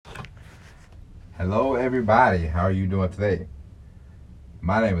Hello, everybody. How are you doing today?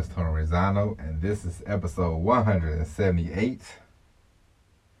 My name is Tony Rosano, and this is episode 178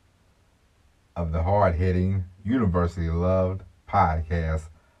 of the hard-hitting, universally loved podcast,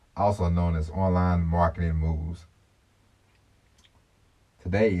 also known as Online Marketing Moves.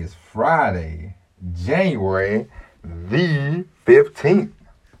 Today is Friday, January the 15th,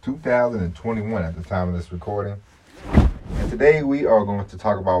 2021 at the time of this recording. And today we are going to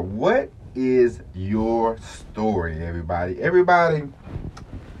talk about what is your story, everybody. Every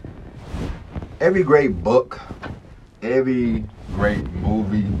great book, every great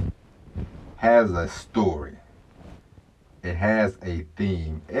movie has a story. It has a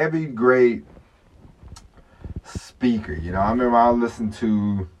theme. Every great speaker, I remember I listened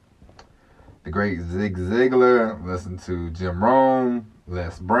to the great Zig Ziglar, listened to Jim Rohn,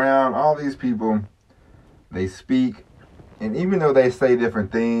 Les Brown, all these people, they speak. And even though they say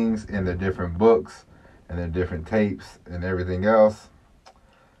different things in their different books and their different tapes and everything else,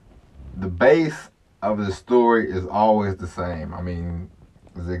 the base of the story is always the same. I mean,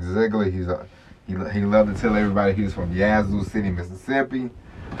 Zig Ziglar, he loved to tell everybody he was from Yazoo City, Mississippi.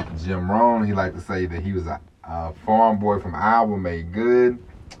 Jim Rohn, he liked to say that he was a farm boy from Iowa made good.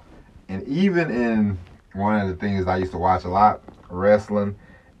 And even in one of the things I used to watch a lot, wrestling,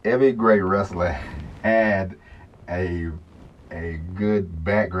 every great wrestler had a good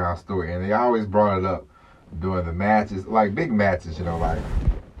background story, and they always brought it up during the matches, like big matches, like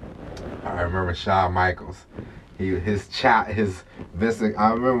I remember Shawn Michaels. I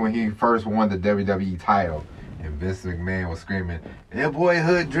remember when he first won the WWE title, and Vince McMahon was screaming, "Their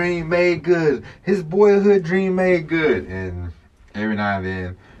boyhood dream made good. His boyhood dream made good." And every now and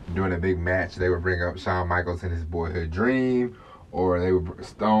then during a big match, they would bring up Shawn Michaels and his boyhood dream, or they would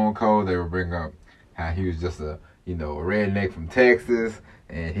Stone Cold. They would bring up how he was just a redneck from Texas,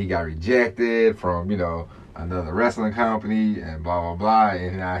 and he got rejected from another wrestling company, and blah blah blah.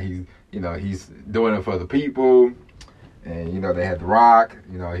 And now he's doing it for the people. And they had The Rock.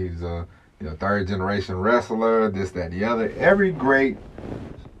 He's a third generation wrestler. This, that, and the other. Every great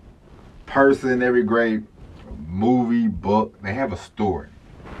person, every great movie, book, they have a story.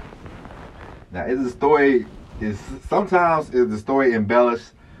 Now, sometimes is the story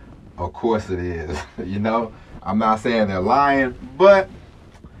embellished? Of course it is. I'm not saying they're lying, but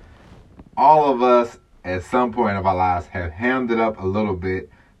all of us at some point of our lives have hammed it up a little bit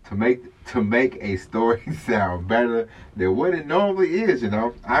to make a story sound better than what it normally is.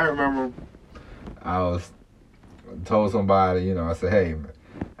 I remember I was told somebody, I said, "Hey, man,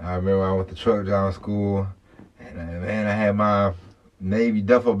 I remember I went to truck driving school, and I had my Navy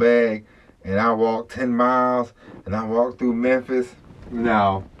duffel bag, and I walked 10 miles, and I walked through Memphis."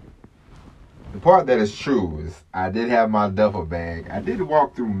 Now, the part that is true is I did have my duffel bag. I did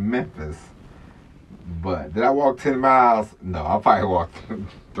walk through Memphis, but did I walk 10 miles? No, I probably walked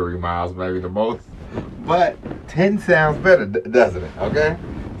 3 miles, maybe the most. But 10 sounds better, doesn't it? Okay?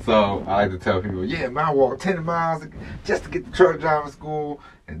 So I like to tell people, yeah, man, I walked 10 miles just to get to truck driving school.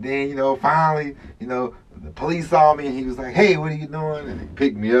 And then, finally, the police saw me, and he was like, "Hey, what are you doing?" And he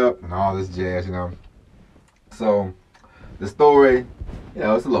picked me up and all this jazz, So the story,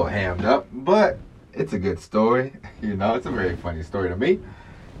 it's a little hammed up, but it's a good story. It's a very funny story to me.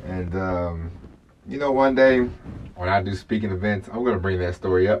 And, one day when I do speaking events, I'm going to bring that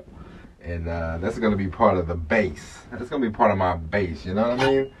story up. And that's going to be part of the base. That's going to be part of my base, you know what I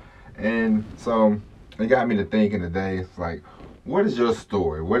mean? And so it got me to thinking today, it's like, what is your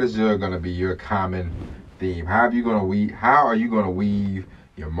story? What is going to be your common theme? How are you going to weave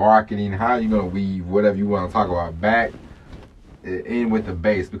your marketing? How are you going to weave whatever you want to talk about back in with the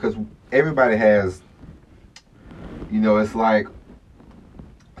base? Because everybody has, it's like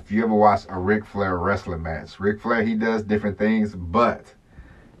if you ever watch a Ric Flair wrestling match. Ric Flair, he does different things, but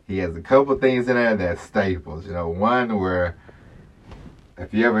he has a couple things in there that's staples. One where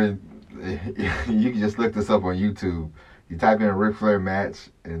if you ever, you can just look this up on YouTube. You type in a Ric Flair match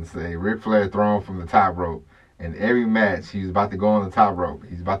and say Ric Flair thrown from the top rope. And every match, he's about to go on the top rope.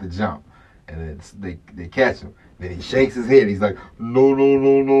 He's about to jump. And then they catch him. Then he shakes his head. He's like, "No, no,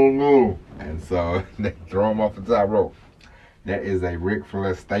 no, no, no." And so they throw him off the top rope. That is a Ric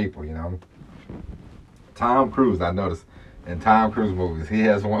Flair staple, Tom Cruise, I noticed, in Tom Cruise movies, he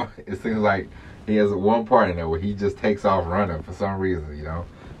has one, it seems like he has one part in there where he just takes off running for some reason,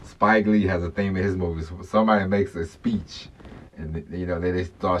 Spike Lee has a theme in his movies. Somebody makes a speech, and, they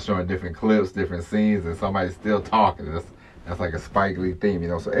start showing different clips, different scenes, and somebody's still talking. That's like a Spike Lee theme,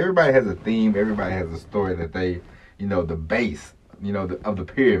 So everybody has a theme. Everybody has a story that they, the base, of the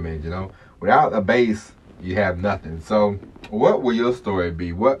pyramid, Without a base, you have nothing. So what will your story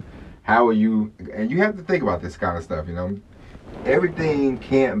be? How are you? And you have to think about this kind of stuff, you know. Everything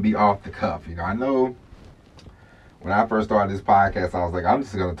can't be off the cuff, you know. I know when I first started this podcast, I was like, I'm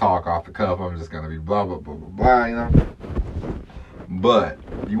just going to talk off the cuff. I'm just going to be blah, blah, blah, blah, blah, you know. But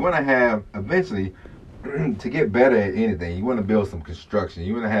you want to have, eventually, to get better at anything, you want to build some construction.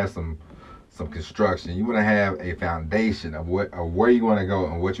 You want to have some construction. You want to have a foundation of where you want to go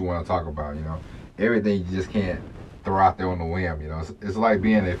and what you want to talk about, you know. Everything you just can't throw out there on the whim, you know. It's like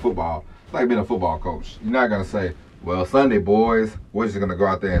being a football coach. You're not going to say, well, Sunday, boys, we're just going to go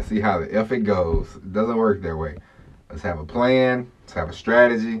out there and see how the F it goes. It doesn't work that way. Let's have a plan. Let's have a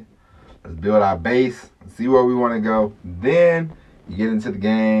strategy. Let's build our base. See where we want to go. Then you get into the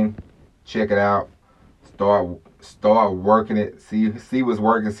game, check it out, start working it, see what's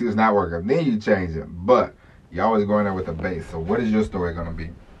working, see what's not working. Then you change it. But you're always going there with a base. So what is your story going to be?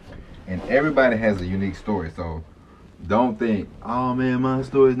 And everybody has a unique story. So don't think, oh man, my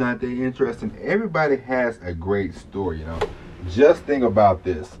story's not that interesting. Everybody has a great story, you know. Just think about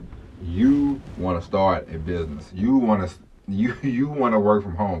this. You want to start a business. You want to work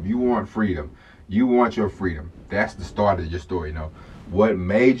from home. You want freedom. You want your freedom. That's the start of your story, you know. What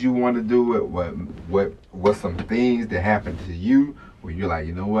made you want to do it? What some things that happened to you where you're like,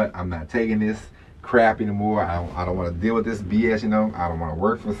 you know what? I'm not taking this crap anymore. I don't want to deal with this BS, you know. I don't want to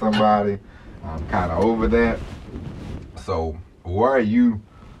work for somebody. I'm kind of over that. So where are you,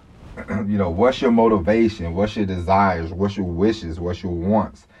 you know, what's your motivation? What's your desires? What's your wishes? What's your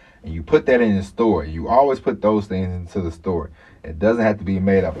wants? And you put that in your story. You always put those things into the story. It doesn't have to be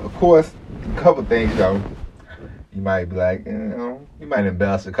made up. Of course, a couple things, though, you might be like, you know, you might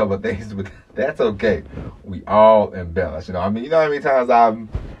embellish a couple of things, but that's okay. We all embellish, you know. I mean, you know how many times I've, you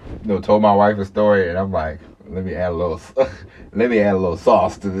know, told my wife a story and I'm like, let me add a little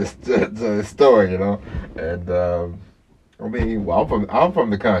sauce to this story, you know. And I mean, well, I'm from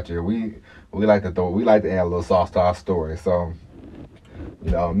the country. We like to add a little sauce to our story. So,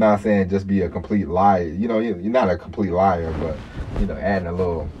 you know, I'm not saying just be a complete liar. You know, you're not a complete liar, but, you know, adding a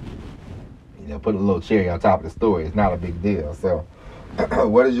little, you know, putting a little cherry on top of the story is not a big deal. So,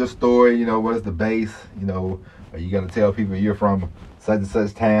 what is your story? You know, what is the base? You know, are you going to tell people you're from such and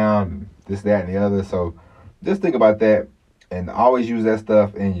such town, this, that, and the other? So, just think about that. And always use that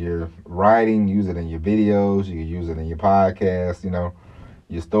stuff in your writing. Use it in your videos. You can use it in your podcast, you know.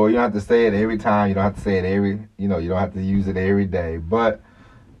 Your story. You don't have to say it every time. You don't have to say it you don't have to use it every day. But,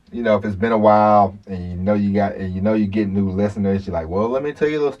 you know, if it's been a while and you know you get new listeners, you're like, well, let me tell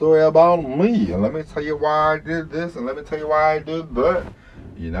you the story about me. And let me tell you why I did this. And let me tell you why I did that.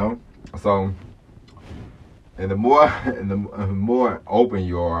 You know. So, and the more open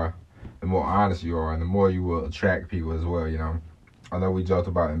you are, the more honest you are, and the more you will attract people as well, you know. I know we joked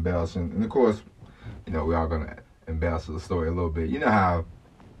about embellishing, and of course, you know, we are going to embellish the story a little bit. You know how,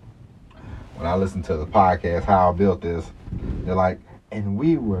 when I listen to the podcast, how I built this, they're like, and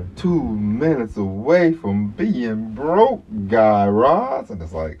we were 2 minutes away from being broke, Guy Raz. And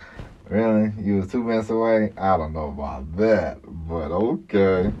it's like, really? You was 2 minutes away? I don't know about that, but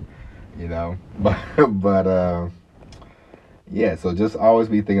okay, you know. But yeah, so just always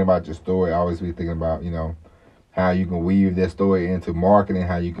be thinking about your story. Always be thinking about, you know, how you can weave that story into marketing,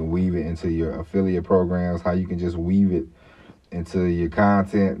 how you can weave it into your affiliate programs, how you can just weave it into your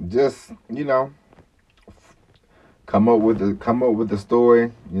content. Just, you know, come up with the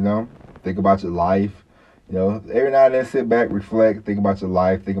story, you know. Think about your life. You know, every now and then sit back, reflect, think about your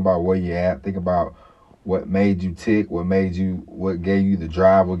life, think about where you're at, think about what made you tick, what gave you the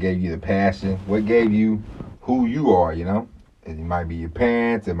drive, what gave you the passion, what gave you who you are, you know. It might be your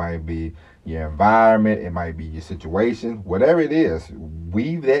parents, it might be your environment, it might be your situation, whatever it is,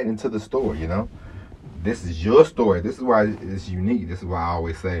 weave that into the story, you know. This is your story. This is why it's unique. This is why I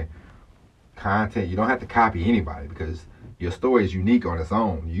always say content, you don't have to copy anybody because your story is unique on its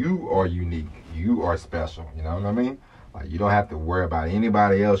own. You are unique. You are special. You know what I mean? Like, you don't have to worry about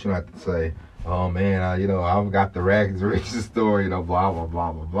anybody else. You don't have to say, oh man, you know, I've got the rags to riches story, you know, blah, blah,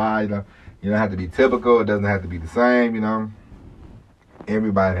 blah, blah, blah, you know. You don't have to be typical. It doesn't have to be the same, you know.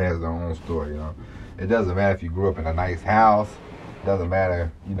 Everybody has their own story, you know. It doesn't matter if you grew up in a nice house. It doesn't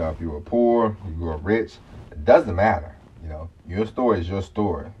matter, you know, if you were poor, you grew up rich. It doesn't matter, you know. Your story is your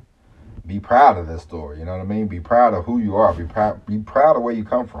story. Be proud of this story, you know what I mean? Be proud of who you are. Be proud of where you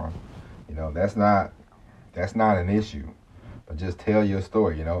come from. You know, that's not an issue. But just tell your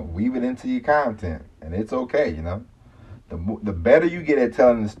story, you know. Weave it into your content, and it's okay, you know. The better you get at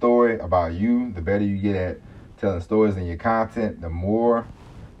telling the story about you, the better you get at telling stories in your content, the more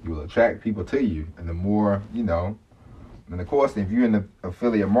you will attract people to you, and the more, you know. And of course, if you're in the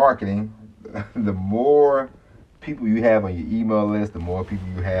affiliate marketing, the more people you have on your email list, the more people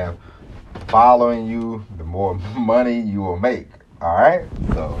you have following you, the more money you will make. All right?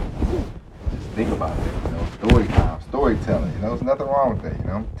 So just think about it. Story time, storytelling. There's nothing wrong with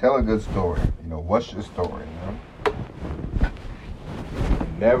that. Tell a good story. What's your story?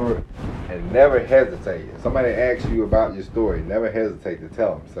 Never hesitate. If somebody asks you about your story, never hesitate to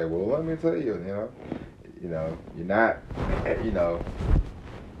tell them. Say, well, let me tell you. You're not.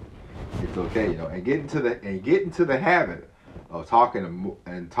 It's okay. And get into the habit of talking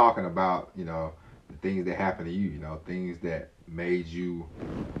about the things that happened to you. Things that made you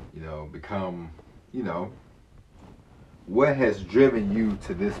become what has driven you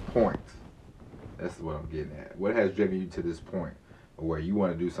to this point. That's what I'm getting at. What has driven you to this point where you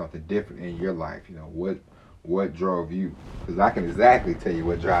want to do something different in your life? What drove you? Because I can exactly tell you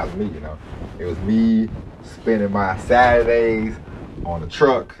what drives me. It was me spending my Saturdays on the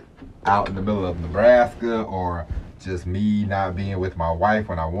truck out in the middle of Nebraska, or just me not being with my wife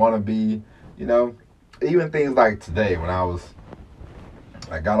when I want to be. Even things like today when I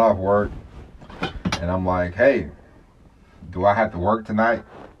got off work and I'm like, hey, do I have to work tonight?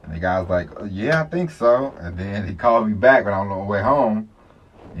 And the guy's like, yeah, I think so. And then he called me back when I was on the way home.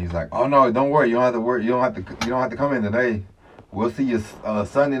 He's like, oh no, don't worry, you don't have to work. You don't have to come in today. We'll see you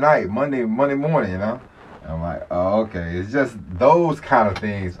Sunday night, Monday morning. And I'm like, oh, okay. It's just those kind of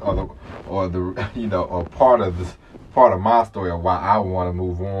things, or part of my story of why I want to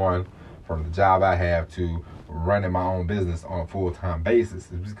move on from the job I have to running my own business on a full-time basis.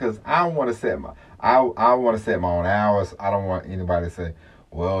 It's because I want to set my own hours. I don't want anybody to say,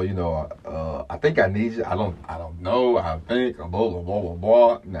 well, I think I need you. I don't know. I think blah blah blah blah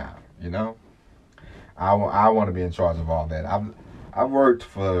blah. Nah, I want to be in charge of all that. I've worked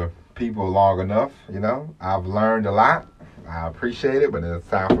for people long enough. I've learned a lot. I appreciate it, but it's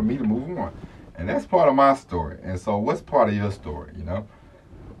time for me to move on, and that's part of my story. And so, what's part of your story?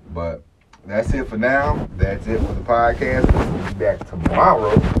 But that's it for now. That's it for the podcast. We'll be back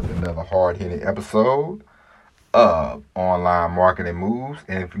tomorrow with another hard-hitting episode of Online Marketing Moves.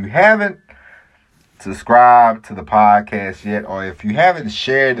 And if you haven't subscribed to the podcast yet, or if you haven't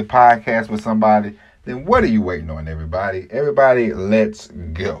shared the podcast with somebody, then what are you waiting on, everybody? Everybody, let's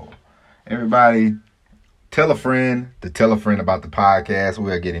go. Everybody, tell a friend to tell a friend about the podcast.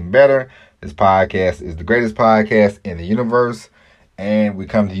 We are getting better. This podcast is the greatest podcast in the universe, and we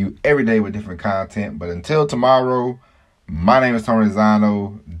come to you every day with different content. But until tomorrow, my name is Tony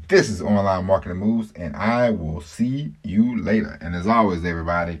Zano. This is Online Marketing Moves, and I will see you later. And as always,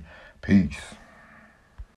 everybody, peace.